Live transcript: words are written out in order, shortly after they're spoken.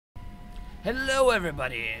Hello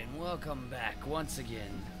everybody and welcome back once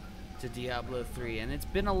again to Diablo 3, and it's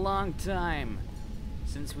been a long time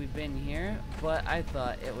since we've been here, but I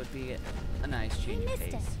thought it would be a nice change of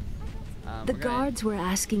pace. The guards were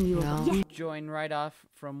asking you about join right off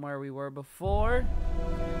from where we were before.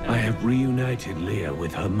 I have reunited Leah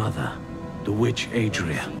with her mother, the witch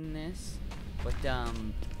Adria. Seen this, but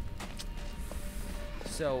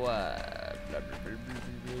so what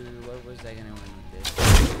was I gonna win with this?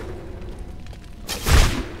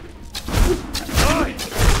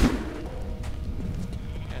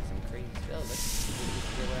 Got some crazy spells. Let's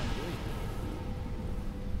get what I'm doing.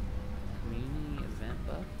 Community event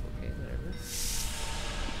buff. Okay, whatever.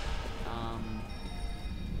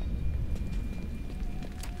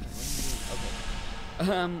 What am I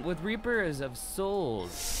doing? Okay. With Reapers of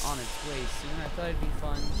Souls on its way soon, I thought it'd be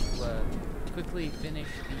fun to quickly finish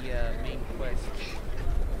the main quest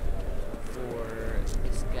for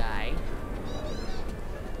this guy.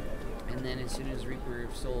 And then as soon as Reaper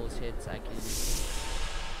of Souls hits, I can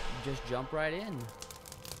just jump right in.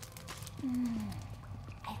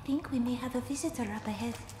 I think we may have a visitor up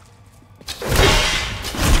ahead. Don't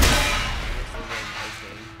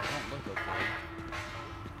look okay.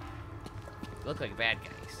 Look like bad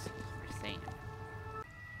guys. Just saying.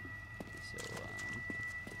 So,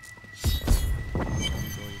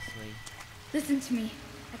 Listen to me.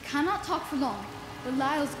 I cannot talk for long.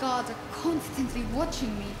 Belial's guards are constantly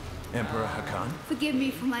watching me. Emperor Hakan? Forgive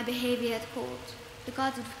me for my behavior at court. The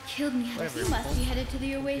guards would have killed me had you must be headed to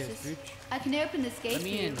the oasis. I can open this gate let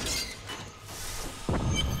me for you. in.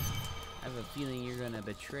 I have a feeling you're gonna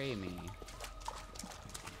betray me.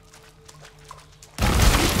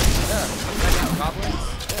 Goblins?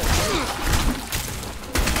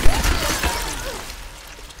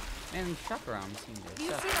 Man, these chakra arms seem to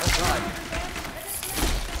suck. Oh god.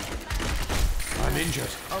 I'm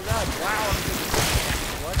injured. Oh god, wow, I'm just...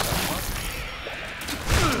 What the fuck?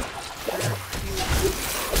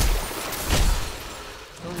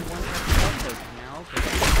 Only one health now.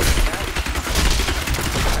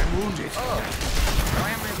 I'm wounded. Oh! Why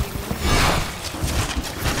am I being wounded?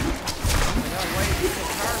 Oh my god, why is he so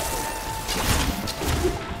powerful?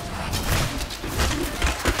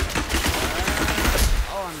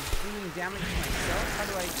 Oh, I'm doing damage to myself? How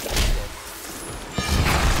do I change this?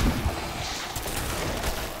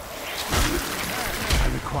 I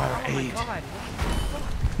require aid. Oh my god.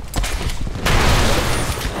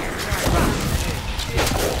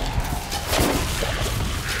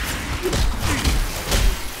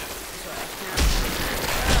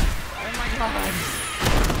 Oh my god.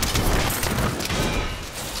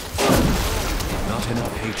 Not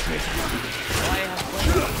enough hatred. Why have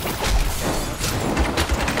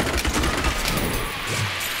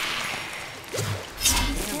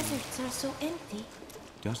These deserts are so empty.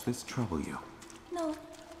 Does this trouble you? No.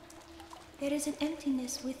 There is an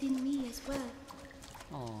emptiness within me as well.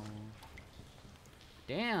 Oh.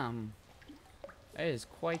 Damn. That is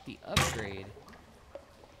quite the upgrade.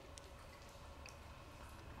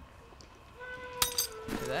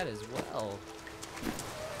 For that as well.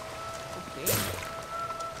 Okay.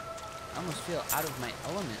 I almost feel out of my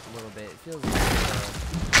element a little bit. It feels like I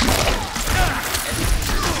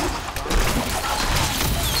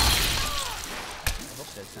hope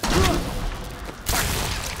that's not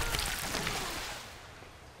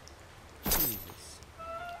Jesus.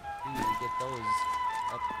 I need to get those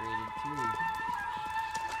upgraded too.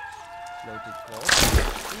 Floated close.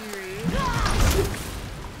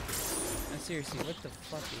 No, seriously, what the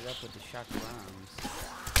fuck is up with the shock bombs?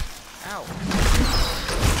 Ow!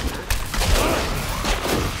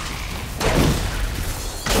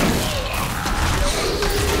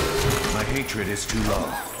 My hatred is too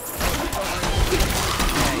low.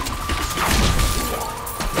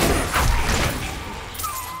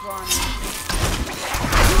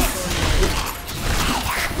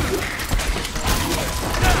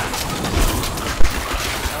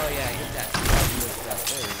 Oh yeah, I hit that.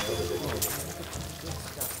 There we go. Good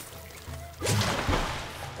stuff.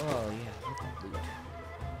 Oh yeah, look at loot.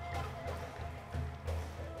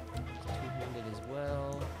 Two-handed as well.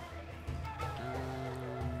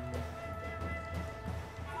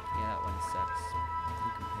 Yeah, that one sucks. In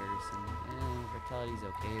comparison, vitality's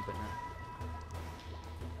okay, but not.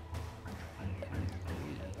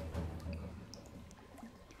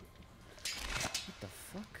 What the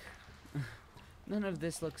fuck? None of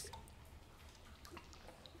this looks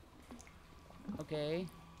okay.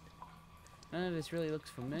 None of this really looks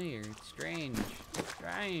familiar. It's strange.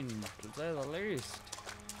 Strange, to say the least.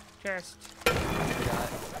 Chest. Forgot.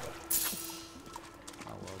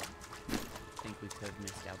 Oh well. I think we could have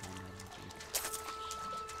missed out on that.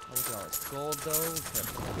 Look at all this gold, though.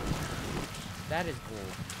 That is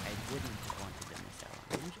gold. I wouldn't want to miss out.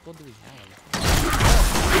 How much gold do we have?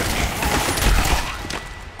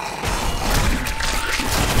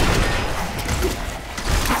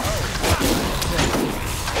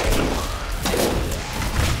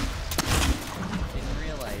 Didn't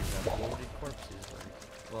realize bloated corpses were.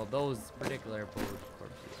 Well, those particular bloated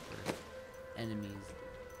corpses were enemies.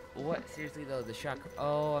 What? Seriously, though, the shock.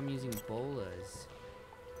 Oh, I'm using bolas.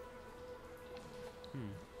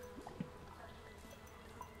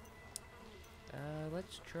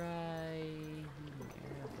 Let's try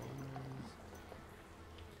air bolas.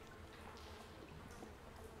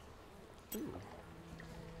 Ooh.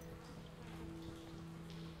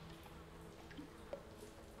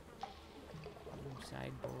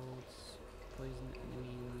 Side bolts, poison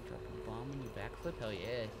enemy, drop a bomb in your backflip. Hell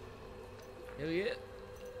yeah! Hell yeah!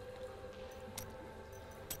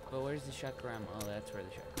 But where's the chakram? Oh, that's where the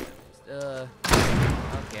chakram is.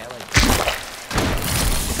 Okay, I like that.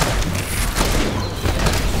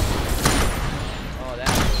 Oh, that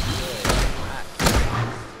was good.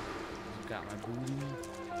 Got my booty.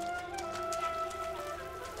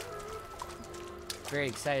 Very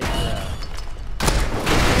excited to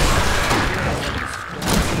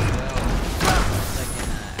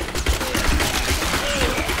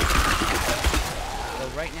so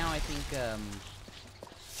right now I think the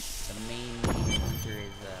main hunter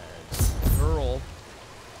is a girl.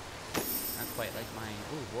 Not quite like mine.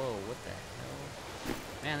 Ooh, whoa, what the hell?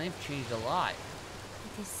 Man, they've changed a lot.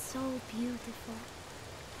 It is so beautiful.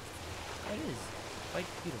 It is quite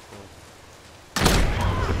beautiful.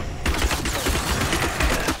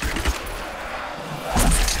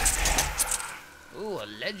 Ooh, a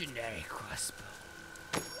legendary crossbow.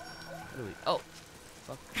 What do we? Oh,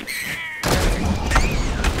 fuck.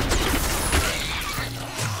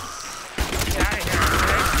 Get out of here,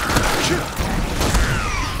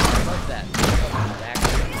 I love that.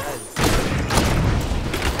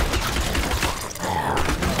 I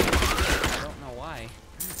don't know why.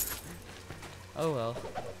 Oh well.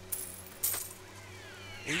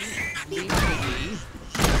 Leave me.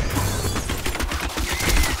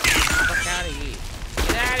 Fuck out of here.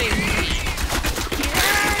 Get out of here. Get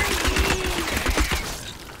out of here.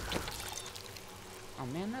 Oh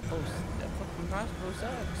man, that fucking crossbow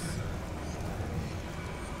sucks.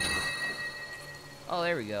 Oh,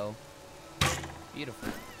 there we go. Beautiful.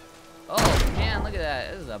 Oh man, look at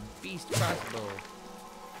that. This is a beast crossbow.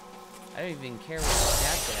 I don't even care what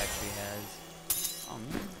stats it actually has. Oh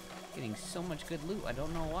man, getting so much good loot. I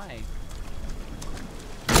don't know why.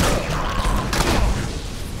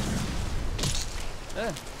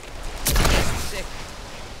 Sick.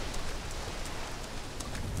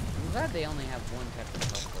 I'm glad they only have one type of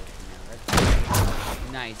crossbow for now.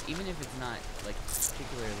 That's nice. Even if it's not like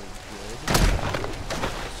particularly good,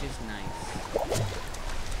 it's just nice.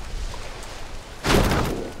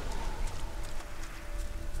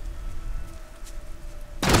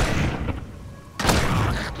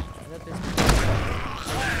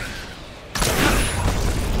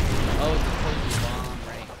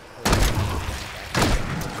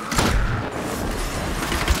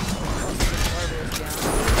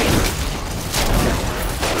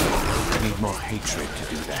 Hatred to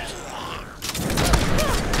do that.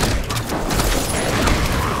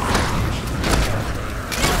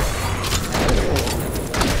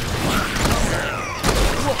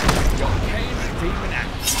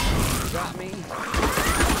 Got me.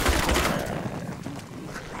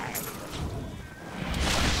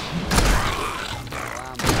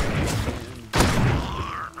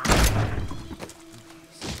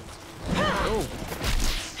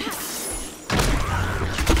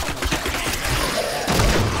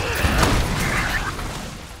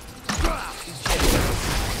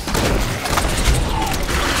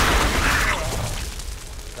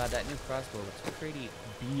 That new crossbow looks pretty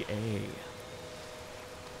BA.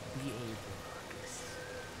 BA blocks.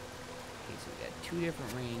 Okay, so we got two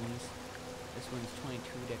different rings. This one's 22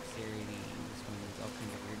 dexterity. This one's all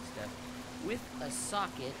kinds of weird stuff. With a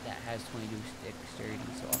socket that has 22 dexterity.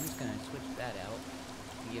 So I'm just gonna switch that out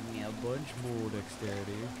to give me a bunch more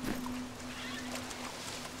dexterity.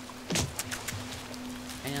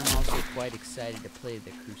 And I'm also quite excited to play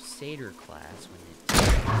the Crusader class when it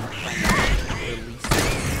releases.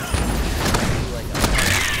 Like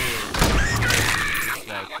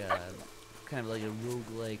kind of like a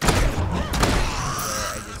roguelike where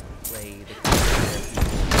I just play the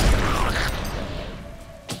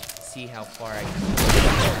see how far I can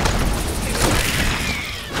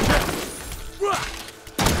not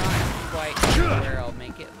quite where I'll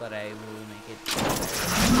make it, but I will make it.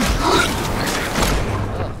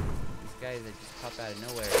 Ugh. that just pop out of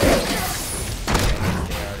nowhere.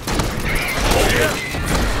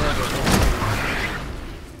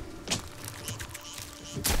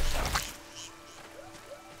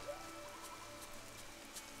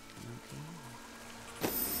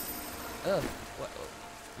 Oh, what?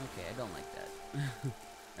 Okay, I don't like that.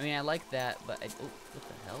 I mean, I like that, but oh, what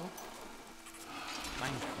the hell?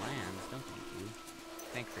 Find clans, don't thank you.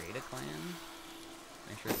 Can I create a clan?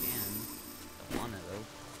 I sure can. Don't wanna though.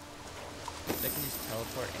 So I can just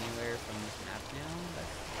teleport anywhere from this map now?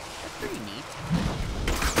 That's pretty neat.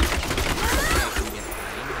 I can get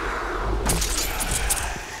behind.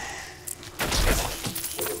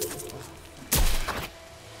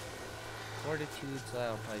 Fortitude, so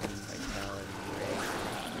that'll probably be vitality, right?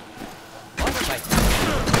 Water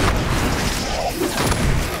vitality!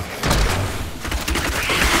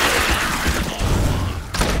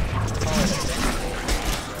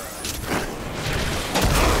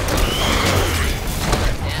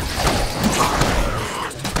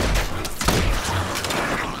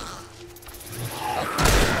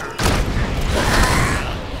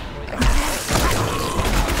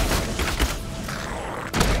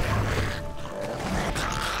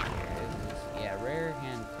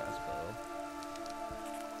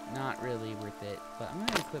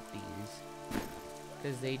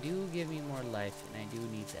 Because they do give me more life, and I do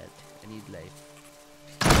need that. I need life.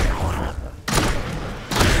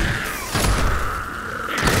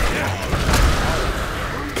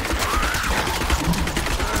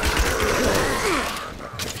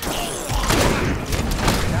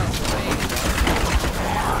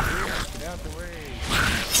 Get out the way.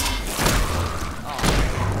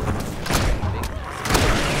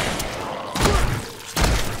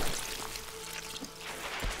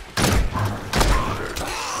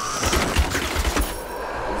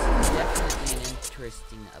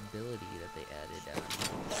 Interesting ability that they added on.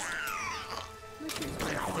 Which is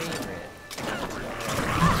my favorite.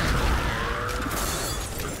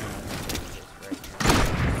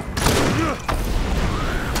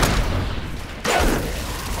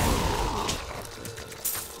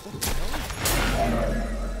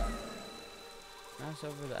 Mouse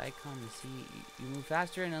over the icon to see you move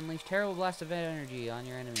faster and unleash terrible blasts of energy on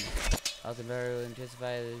your enemies. Also better will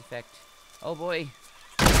intensify the effect. Oh boy!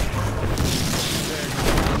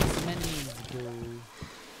 Some enemies go.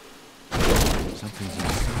 Something's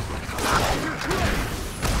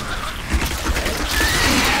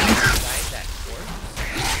That corpse?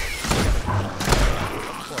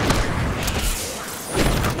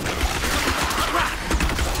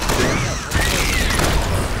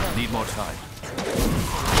 Need more time.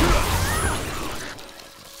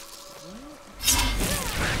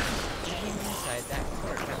 Inside that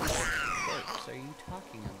corpse? What corpse are you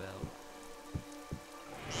talking about?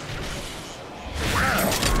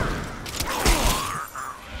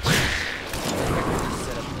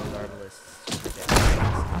 Set up the arbalists.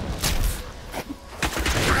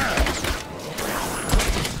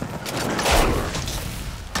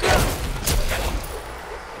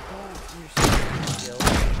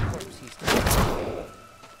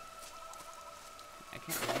 I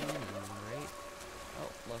can't remember anymore, right? Oh,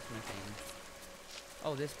 lost my thing.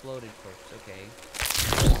 Oh, this bloated corpse, okay.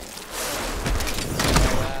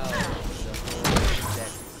 Oh, wow.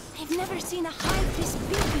 I've never seen a hive this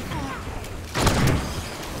big before.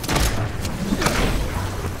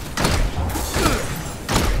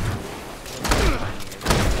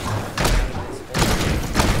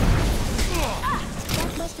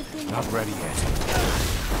 That must have been... Not ready yet.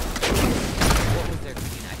 What was their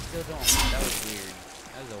queen? I still don't. That was weird.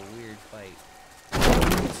 That was a weird fight.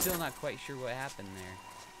 I'm still not quite sure what happened there.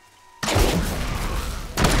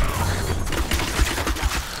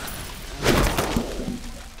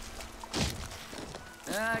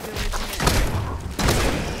 Good way to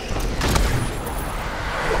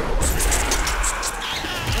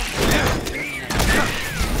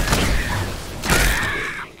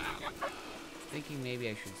thinking maybe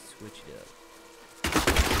I should switch it up.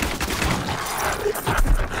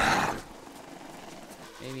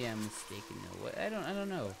 Maybe I'm mistaken. No, what? I don't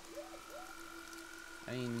know. I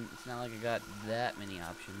mean, it's not like I got that many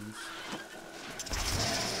options.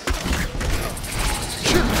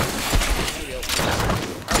 There we go.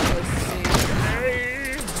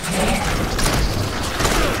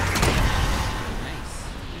 Nice.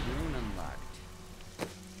 Rune unlocked.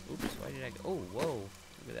 Oops, why did I go? Oh, whoa.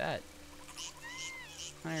 Look at that.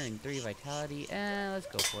 103 vitality. Let's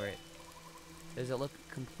go for it. Does it look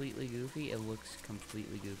completely goofy? It looks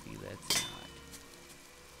completely goofy. Let's not.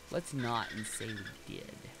 Let's not and say we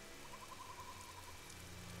did.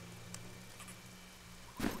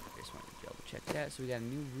 I just wanted to double check it out. So we got a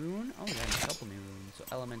new rune. Oh, we got a couple new runes. So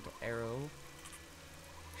elemental arrow.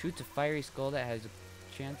 Shoots a fiery skull that has a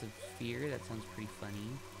chance of fear. That sounds pretty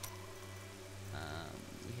funny.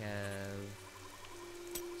 We have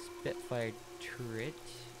Spitfire turret.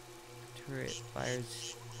 Turret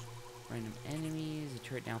fires random enemies. The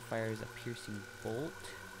turret now fires a piercing bolt.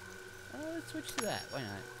 Let's switch to that. Why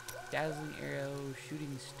not? Dazzling arrow,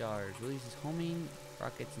 shooting stars. Releases homing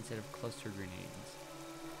rockets instead of cluster grenades.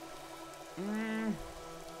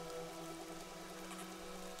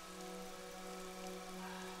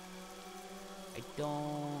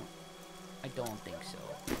 I don't think so.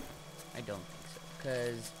 I don't think so.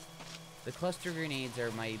 Because the cluster grenades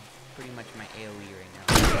are pretty much my AoE right now.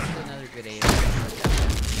 This is another good AoE.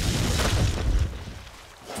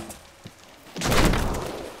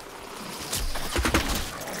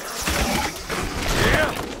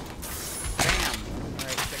 Bam!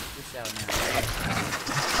 Alright, check this out now.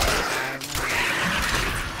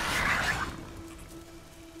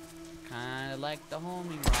 Kinda like the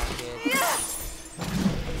homing rocket.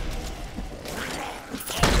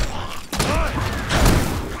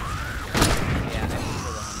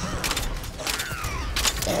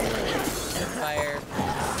 Fire.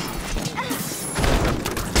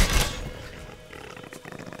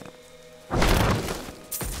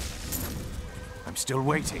 I'm still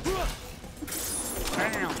waiting. Bam.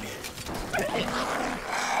 Yeah,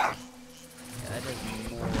 that does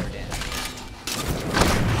more damage.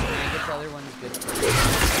 I guess the other one is good for I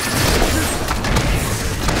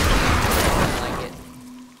don't like it.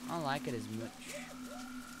 I don't like it as much.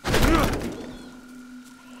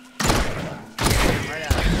 Right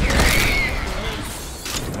out.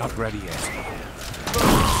 Not ready yet.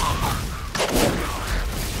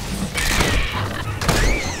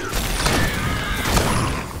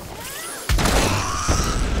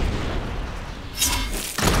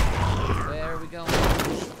 Where are we going?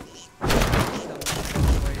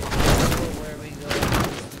 Where are we going?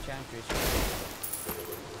 Enchantress.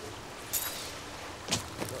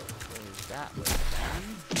 What is that? What's that?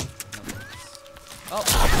 No. Oh!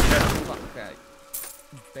 Fuck, right.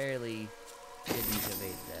 Barely didn't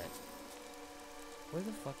evade that. Where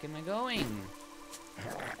the fuck am I going?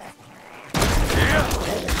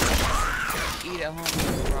 Eat a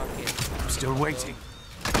home rocket. I'm still waiting.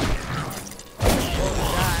 Die,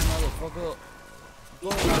 motherfucker.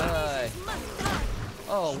 Die.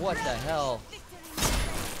 Oh, what the hell?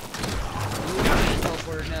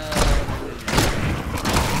 Over no.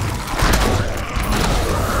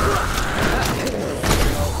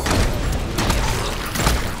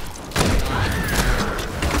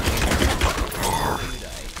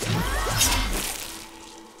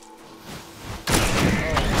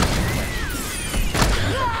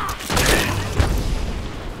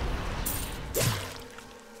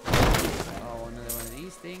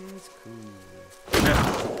 Things cool. Give me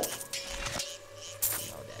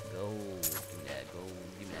all that gold. Give me that gold.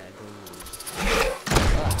 Give me that gold.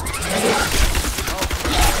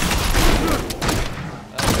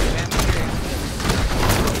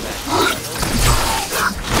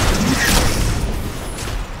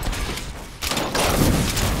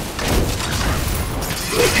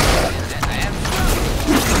 I have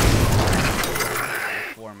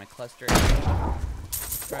for my cluster.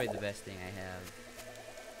 Probably the best thing I have.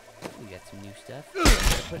 We got some new stuff.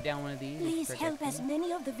 Put down one of these. Please help as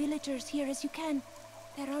many of the villagers here as you can.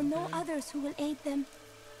 There are no others who will aid them.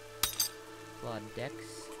 Claude Dex.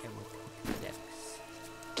 And we'll pick Dex.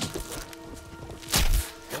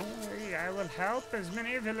 Don't worry, I will help as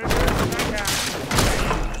many villagers as I can.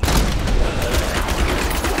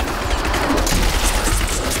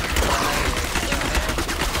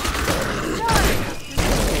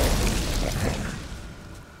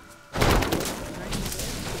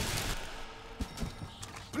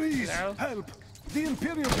 Please, help! The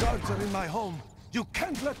Imperial Guards are in my home. You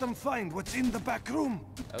can't let them find what's in the back room.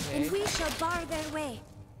 Okay. And we shall bar their way.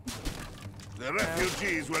 The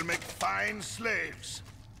refugees will make fine slaves,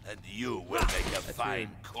 and you will make a fine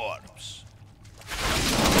corpse.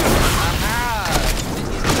 Aha!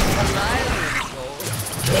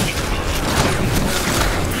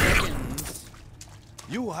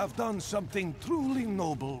 You have done something truly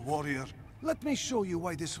noble, warrior. Let me show you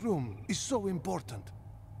why this room is so important.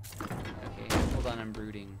 Okay, hold on, I'm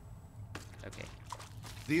brooding. Okay.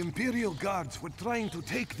 The Imperial Guards were trying to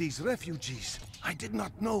take these refugees. I did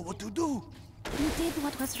not know what to do. You did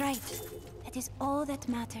what was right. That is all that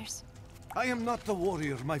matters. I am not the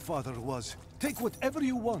warrior my father was. Take whatever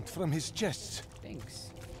you want from his chests.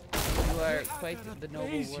 Thanks. You are quite the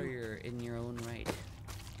noble warrior in your own right.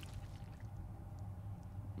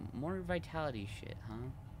 More vitality shit,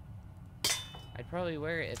 huh? I'd probably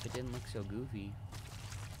wear it if it didn't look so goofy.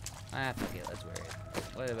 Ah, fuck it, let's wear it.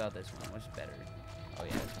 What about this one? What's better? Oh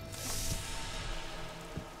yeah, this one.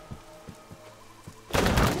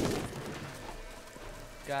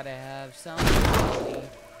 Gotta have some quality.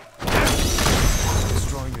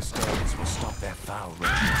 Destroying the stones will stop their foul rage.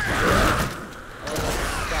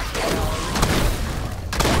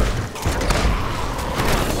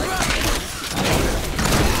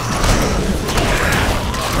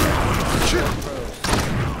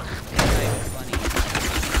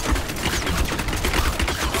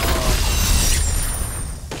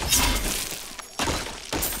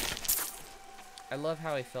 I love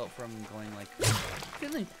how I felt from going like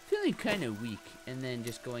feeling kind of weak, and then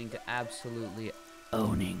just going to absolutely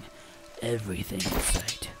owning everything in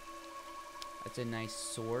sight. That's a nice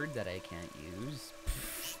sword that I can't use.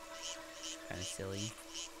 Kind of silly.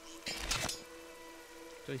 It's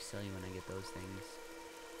always silly when I get those things.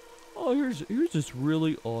 Oh, here's this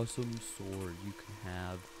really awesome sword you can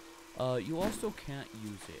have. You also can't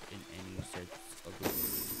use it in any sense of the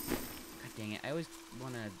word. God dang it! I always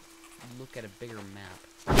want to look at a bigger map.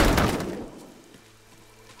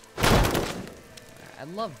 I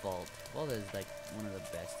love Vault. Vault is like one of the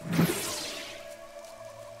best.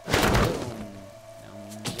 Boom.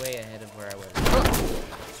 I'm way ahead of where I was.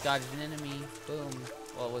 Dodged an enemy. Boom.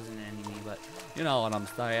 Well, it wasn't an enemy, but you know what I'm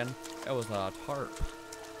saying. It was a tarp.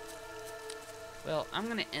 Well, I'm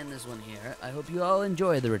gonna end this one here. I hope you all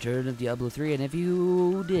enjoyed the Return of Diablo 3, and if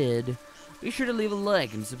you did, be sure to leave a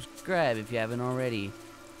like and subscribe if you haven't already.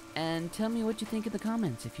 And tell me what you think in the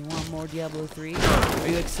comments. If you want more Diablo 3, are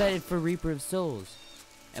you excited for Reaper of Souls?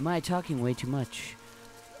 Am I talking way too much?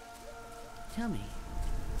 Tell me.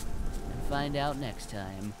 And find out next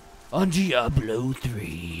time on Diablo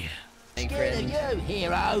 3. Scared of you,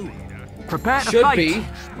 hero. Prepare to fight!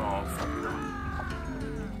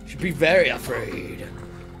 Should be very afraid.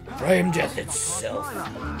 For I am death itself,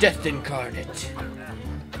 death incarnate.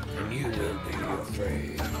 And you will be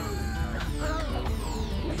afraid.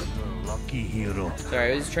 Lucky hero.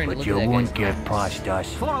 Sorry, I was trying to look But at that you won't guy's get past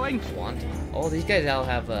us. want. Oh, these guys all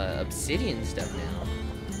have obsidian stuff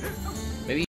now.